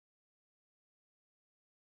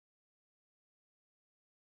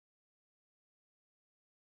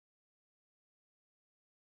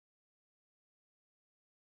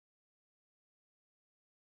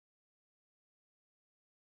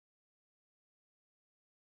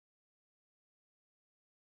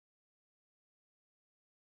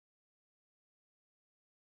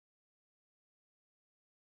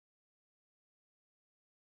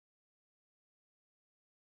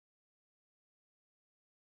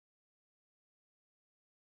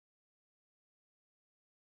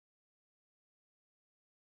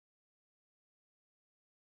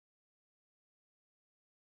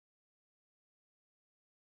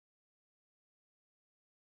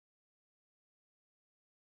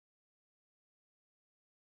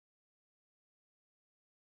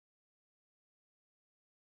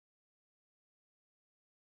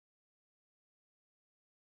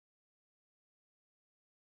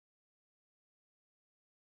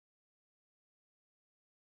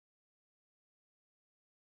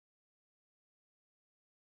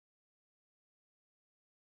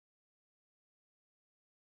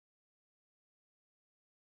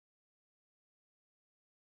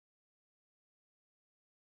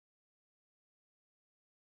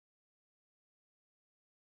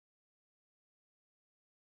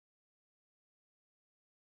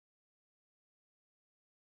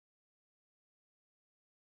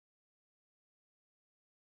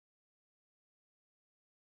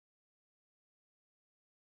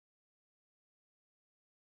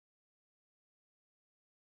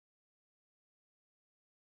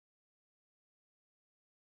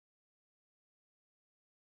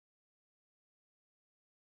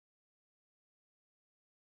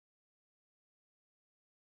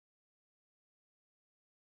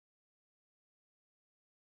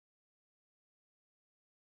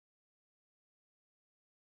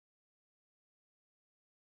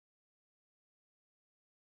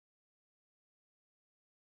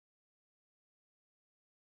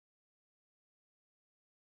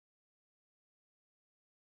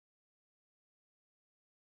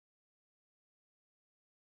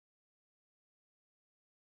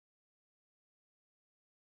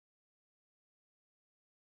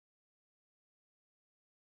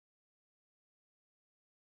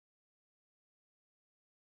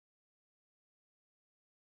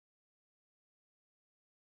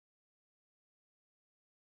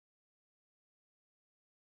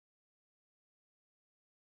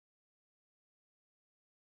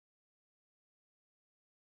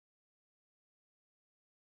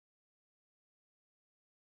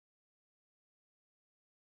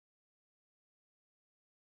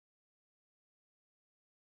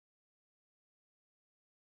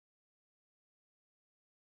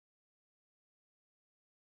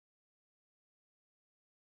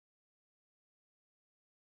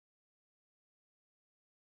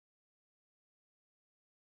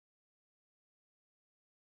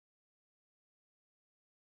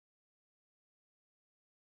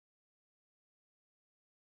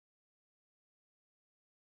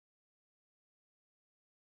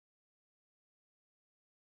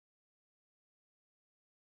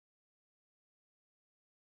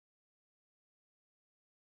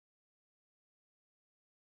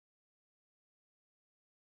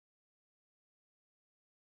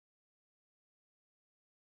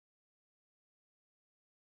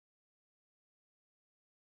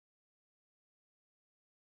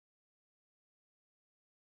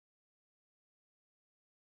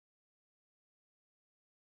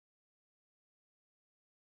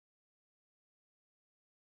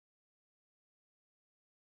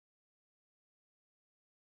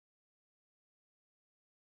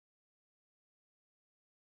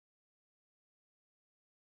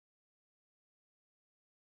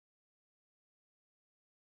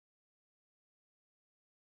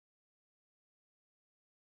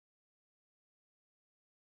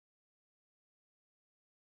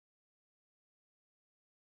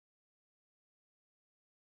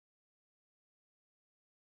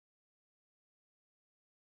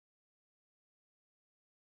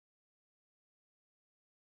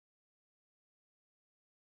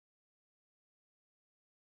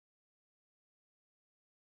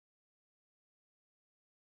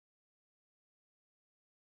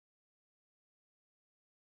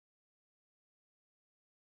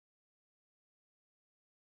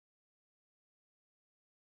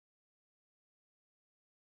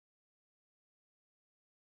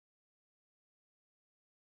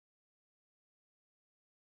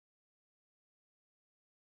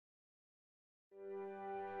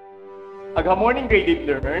Good morning, graded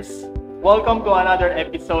learners. Welcome to another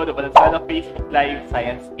episode of Venezuela Facebook Live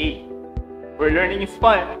Science 8, where learning is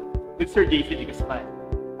fun with Sir JC GUZMAN.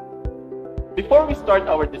 Before we start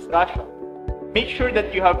our discussion, make sure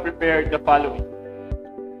that you have prepared the following: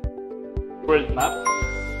 world map,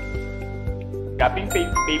 wrapping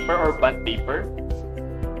paper or bond paper,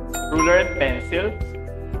 ruler and pencil,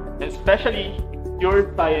 and especially your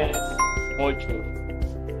science module.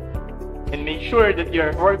 And make sure that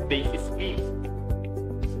your workplace is clean.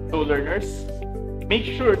 So learners, make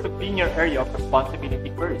sure to clean your area of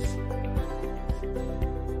responsibility first.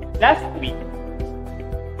 Last week,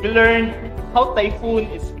 we learned how Typhoon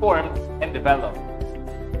is formed and developed.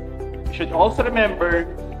 You should also remember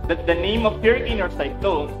that the name of hurricane or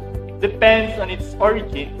cyclone depends on its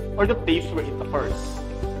origin or the place where it occurs.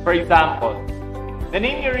 For example, the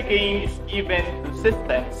name hurricane is given to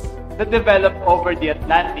systems that develop over the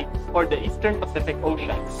Atlantic or the Eastern Pacific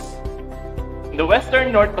Oceans. In the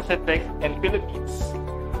Western North Pacific and Philippines,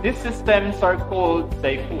 these systems are called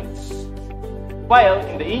typhoons, while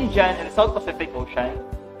in the Indian and South Pacific Ocean,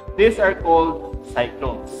 these are called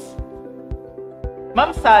cyclones.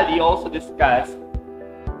 Ma'am Sally also discussed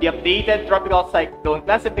the updated tropical cyclone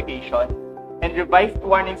classification and revised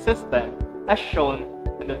warning system as shown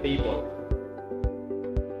in the table.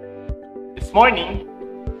 This morning,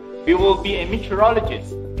 we will be a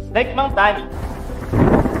meteorologist like Mang Tani,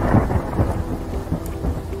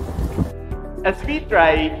 as we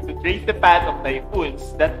try to trace the path of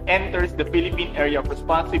typhoons that enters the Philippine Area of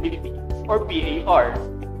Responsibility or PAR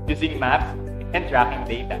using map and tracking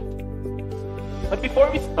data. But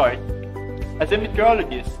before we start, as a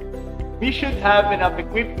meteorologist, we should have enough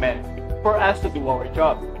equipment for us to do our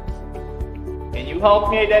job. Can you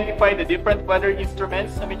help me identify the different weather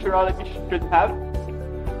instruments a meteorologist should have?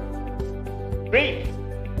 Great!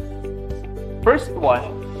 First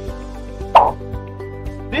one,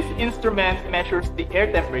 this instrument measures the air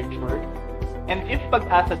temperature, and if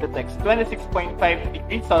pag-asa detects 26.5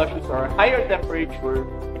 degrees Celsius or higher temperature,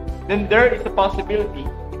 then there is a possibility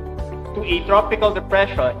to a tropical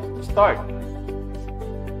depression to start.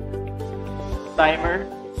 Timer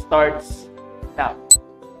starts now.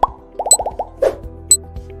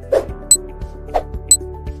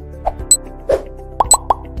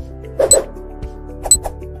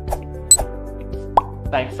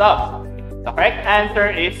 Time's up. The correct answer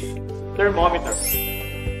is thermometer.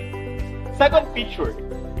 Second feature.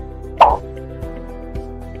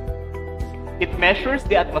 It measures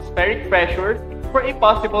the atmospheric pressure for a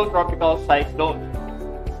possible tropical cyclone.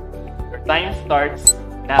 Your time starts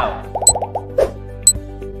now.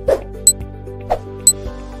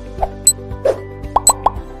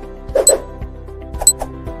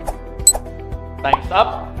 Time's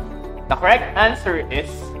up. The correct answer is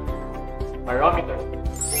barometer.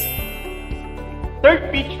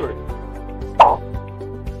 Third feature.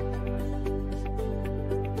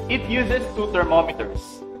 It uses two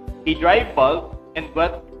thermometers, a dry bulb and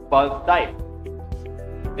wet bulb type.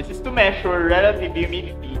 This is to measure relative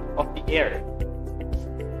humidity of the air.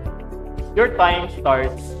 Your time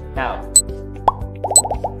starts now.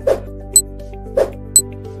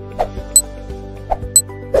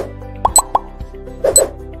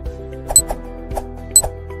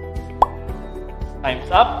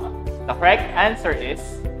 Time's up. The correct answer is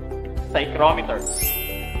psychrometer.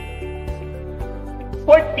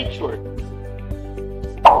 Fourth feature.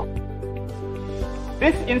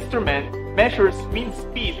 This instrument measures wind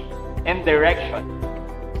speed and direction.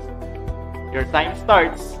 Your time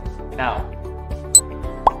starts now.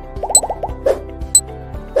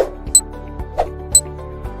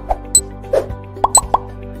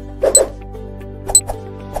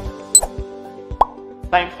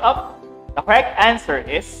 Time's up. The correct answer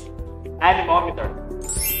is anemometer.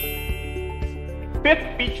 Fifth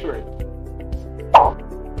feature.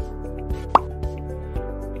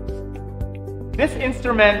 This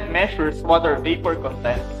instrument measures water vapor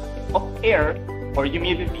content of air or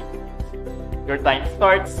humidity. Your time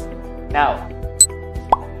starts now.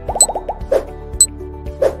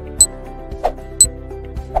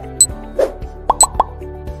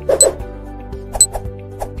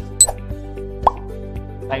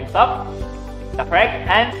 Time's up. The correct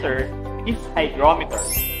answer is hygrometer.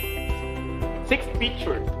 Sixth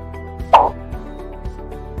feature.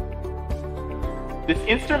 This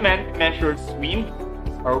instrument measures wind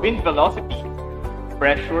or wind velocity,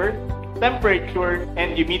 pressure, temperature,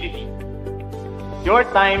 and humidity. Your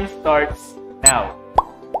time starts now.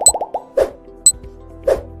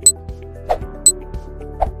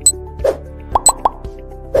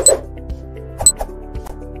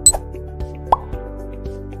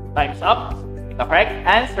 Time's up. The correct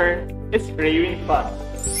answer is spraying fast.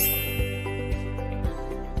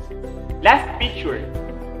 Last feature.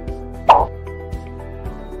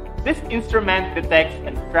 This instrument detects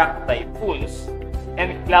and tracks typhoons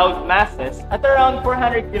and cloud masses at around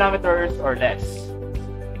 400 kilometers or less.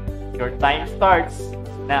 Your time starts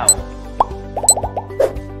now.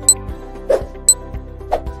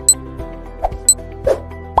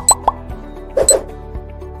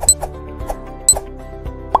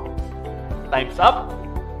 Time's up.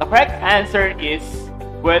 The correct answer is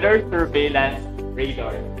weather surveillance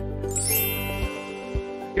radar.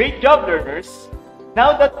 Great job, learners!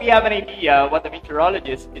 Now that we have an idea what a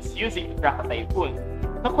meteorologist is using to track a typhoon,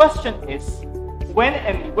 the question is, when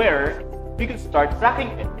and where we could start tracking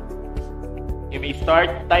it? You may start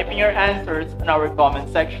typing your answers in our comment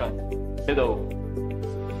section below.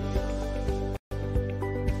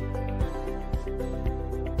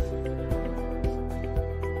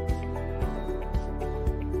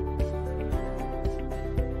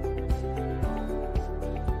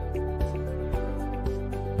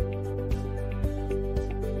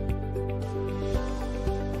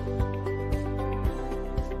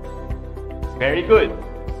 Very good.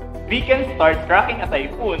 We can start tracking a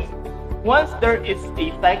typhoon once there is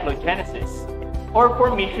a cyclogenesis or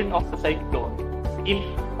formation of the cyclone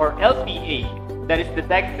or LPA that is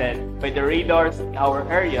detected by the radars in our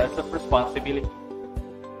areas of responsibility.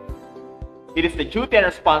 It is the duty and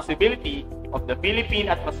responsibility of the Philippine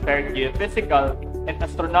Atmospheric Geophysical and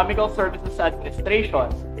Astronomical Services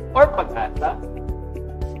Administration or PAGASA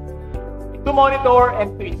to monitor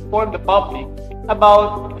and to inform the public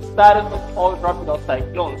about the status of all tropical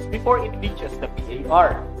cyclones before it reaches the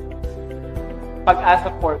PAR.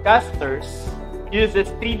 PAGASA forecasters uses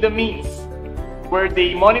 3 domains where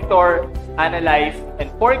they monitor, analyze, and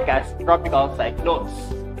forecast tropical cyclones.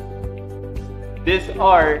 These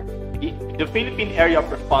are the Philippine Area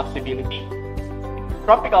of Responsibility,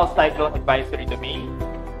 Tropical Cyclone Advisory Domain,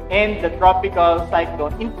 and the Tropical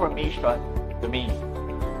Cyclone Information Domain.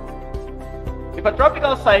 If a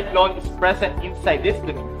tropical cyclone is present inside these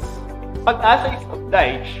domains, PAGASA is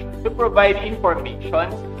obliged to provide information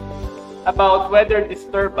about weather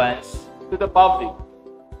disturbance to the public.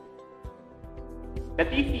 The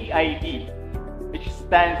TCID, which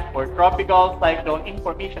stands for Tropical Cyclone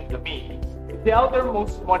Information Domain, is the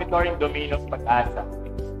outermost monitoring domain of PAGASA.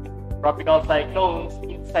 Tropical cyclones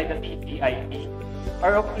inside the TCID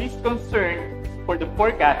are of least concern for the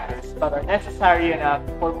forecasters but are necessary enough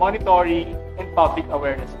for monitoring and public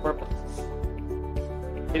awareness purposes.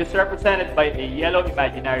 It is represented by a yellow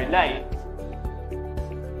imaginary line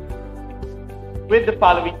with the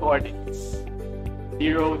following coordinates: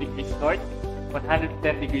 0 degrees north,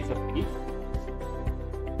 110 degrees of east,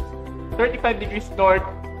 35 degrees north,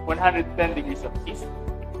 110 degrees of east,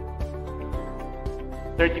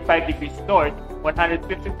 35 degrees north,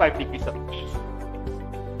 155 degrees of east,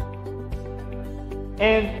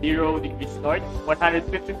 and 0 degrees north,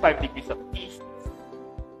 155 degrees of east.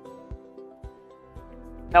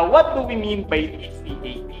 Now, what do we mean by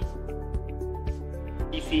TCAD?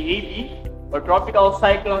 TCAD, or Tropical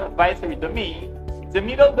Cyclone Advisory Domain, is the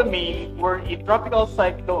middle domain wherein tropical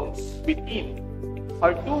cyclones within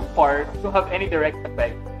are too far to have any direct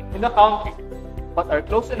effect in the country, but are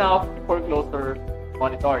close enough for closer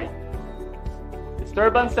monitoring.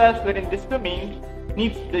 Disturbances within this domain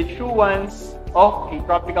needs the issuance of a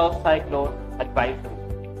tropical cyclone advisory.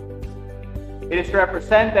 It is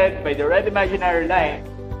represented by the red imaginary line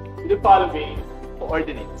with the following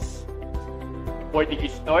coordinates: 4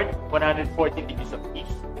 degrees north, 114 degrees of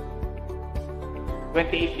east,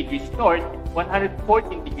 28 degrees north,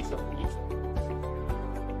 114 degrees of east,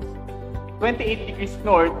 28 degrees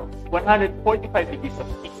north, 145 degrees of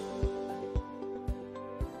east,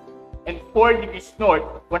 and 4 degrees north,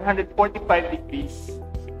 145 degrees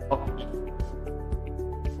of east.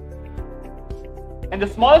 And the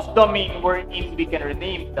smallest domain wherein we can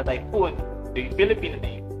rename the typhoon to a Filipino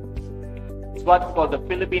name is what's called the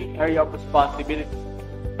Philippine Area of Responsibility,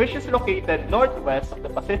 which is located northwest of the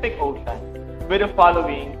Pacific Ocean with the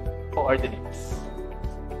following coordinates.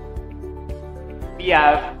 We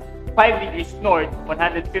have 5 degrees north,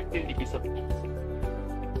 115 degrees of east,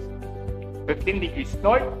 15 degrees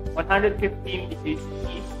north, 115 degrees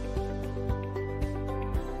east,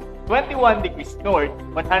 21 degrees north,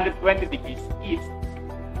 120 degrees east,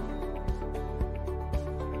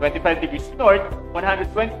 25 degrees north,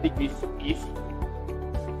 120 degrees east,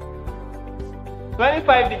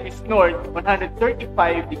 25 degrees north,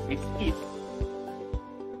 135 degrees east,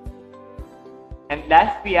 and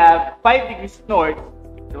last we have 5 degrees north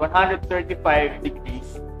and 135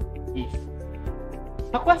 degrees east.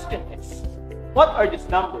 The question is, what are these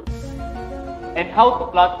numbers? and how to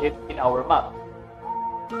plot it in our map.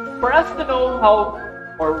 For us to know how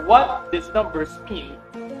or what these numbers mean,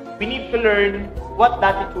 we need to learn what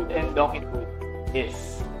latitude and longitude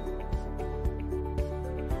is.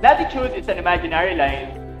 Latitude is an imaginary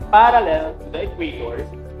line parallel to the equator.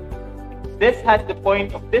 This has the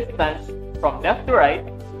point of distance from left to right,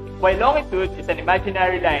 while longitude is an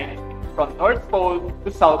imaginary line from North Pole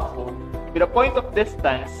to South Pole with a point of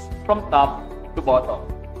distance from top to bottom.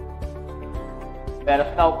 Let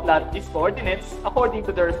us now plot these coordinates according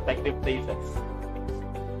to their respective places.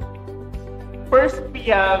 First, we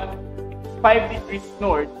have 5 degrees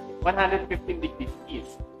north, 115 degrees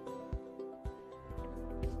east.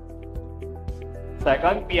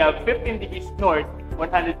 Second, we have 15 degrees north,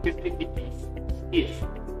 115 degrees east.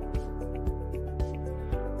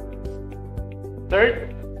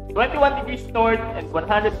 Third, 21 degrees north and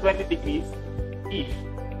 120 degrees east.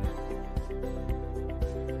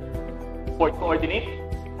 Fourth coordinate,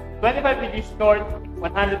 25 degrees north,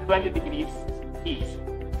 120 degrees east.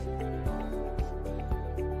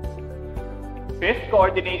 Fifth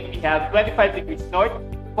coordinate, we have 25 degrees north,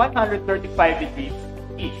 135 degrees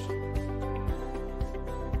east.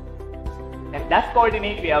 And last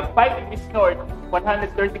coordinate, we have 5 degrees north,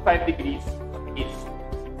 135 degrees east.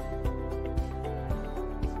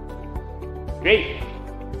 Great!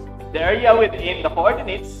 The area within the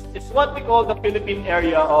coordinates is what we call the Philippine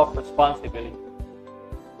area of responsibility.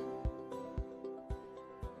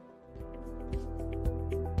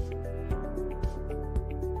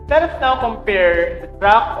 Let us now compare the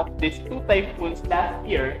track of these two typhoons last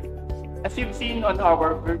year. As you've seen on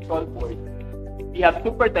our virtual board, we have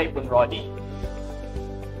Super Typhoon Rolly,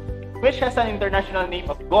 which has an international name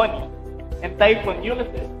of Goni, and Typhoon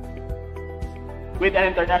Ulysses, with an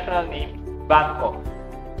international name Bangkok.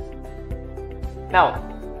 Now,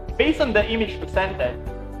 based on the image presented,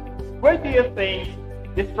 where do you think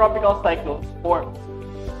these tropical cyclones form?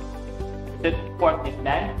 Is it formed in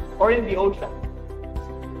land or in the ocean?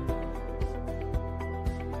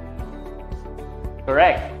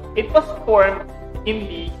 Correct. It was formed in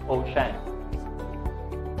the ocean.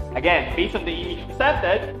 Again, based on the image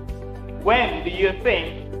presented, when do you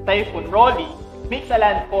think Typhoon Rolly makes a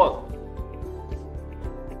landfall?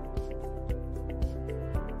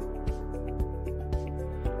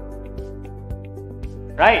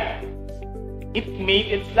 Right. It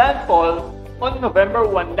made its landfall on November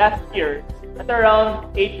 1 last year at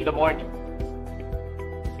around 8 in the morning.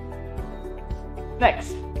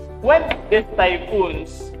 Next, when this typhoon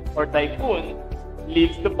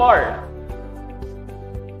leaves the bar?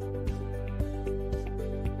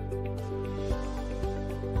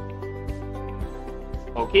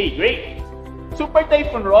 Okay, great. Super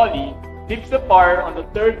Typhoon Rolly leaves the bar on the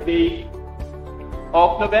 3rd day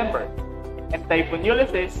of November, and Typhoon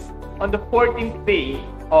Ulysses on the 14th day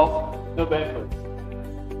of November.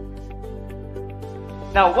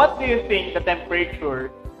 Now, what do you think the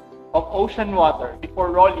temperature of ocean water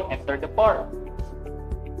before Rolly entered the bar?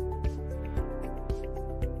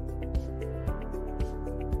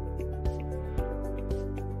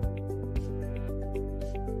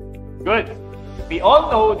 Good. We all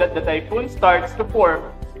know that the typhoon starts to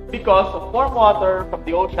form because of warm water from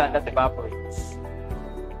the ocean that evaporates.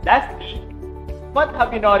 Lastly, what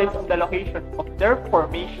have you noticed on the location of their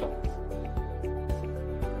formation?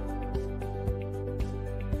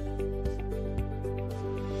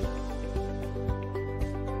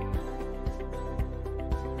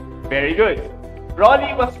 Very good.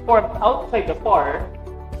 Rolly was formed outside the bar,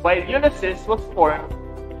 while Ulysses was formed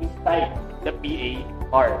inside the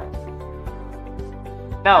PAR.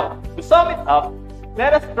 Now, to sum it up,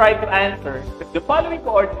 let us try to answer if the following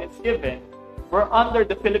coordinates given were under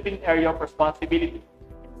the Philippine area of responsibility.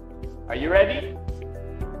 Are you ready?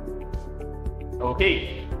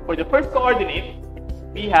 Okay, for the first coordinate,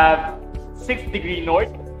 we have 6 degree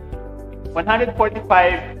north,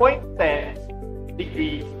 145.10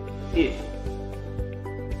 degrees east.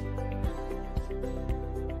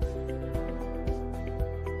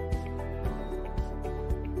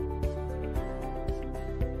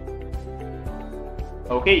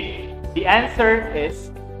 Okay, the answer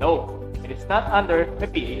is no. It is not under the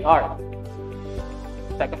PAR.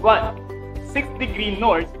 Second one, 6 degree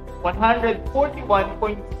north,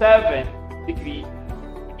 141.7 degree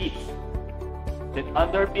east. Is it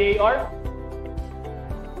under PAR?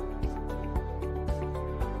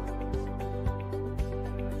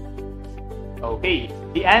 Okay,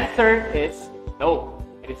 the answer is no.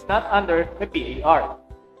 It is not under the PAR.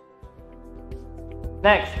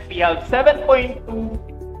 Next, we have 7.2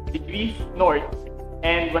 degrees north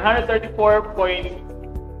and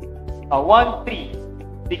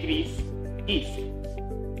 134.13 degrees east.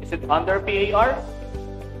 Is it under PAR?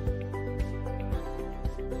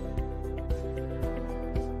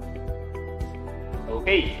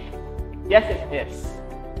 Okay. Yes, it is.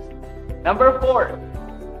 Number 4.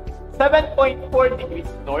 7.4 degrees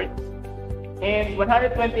north and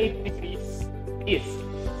 128 degrees east.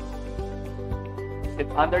 Is it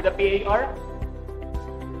under the PAR?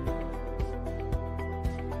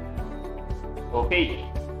 Okay.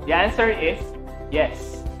 The answer is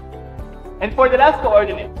yes. And for the last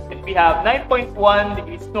coordinate, we have 9.1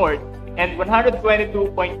 degrees north and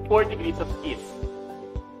 122.4 degrees of east.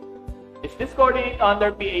 Is this coordinate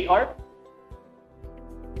under PAR?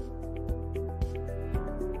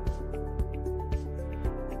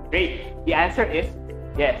 Great. The answer is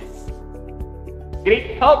yes.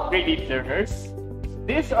 Great help, grade 8 learners.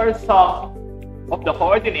 These are some of the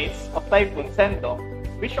coordinates of Typhoon Sendong,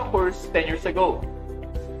 which occurs 10 years ago.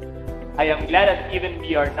 I am glad that even if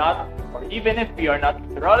we are not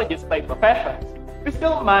meteorologists by profession, we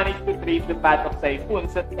still manage to trace the path of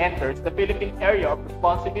typhoons that enters the Philippine Area of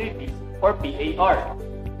Responsibility, or PAR,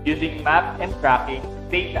 using map and tracking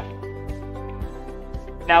data.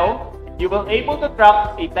 Now, you will be able to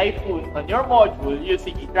track a typhoon on your module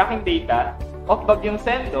using the tracking data of Bagyong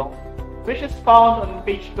Sendong, which is found on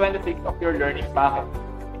page 26 of your learning packet.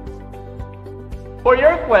 For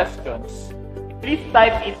your questions, please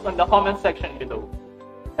type it on the comment section below,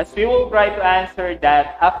 as we will try to answer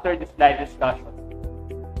that after this live discussion.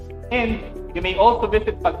 And you may also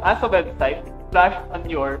visit Pag-asa website flashed on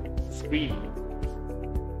your screen.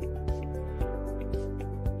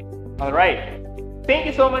 Alright, thank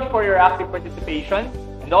you so much for your active participation,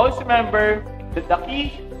 and always remember that the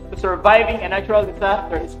key to surviving a natural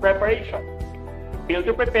disaster is preparation. Fail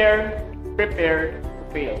to prepare, prepare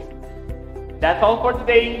to fail. That's all for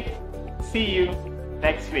today. See you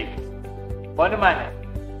next week. Bono mana.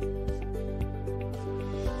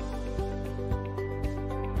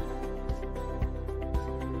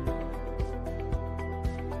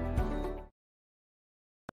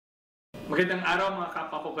 Magandang araw mga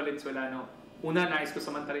kapwa ko Valenzuelano. Una, nais ko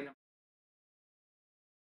samantalin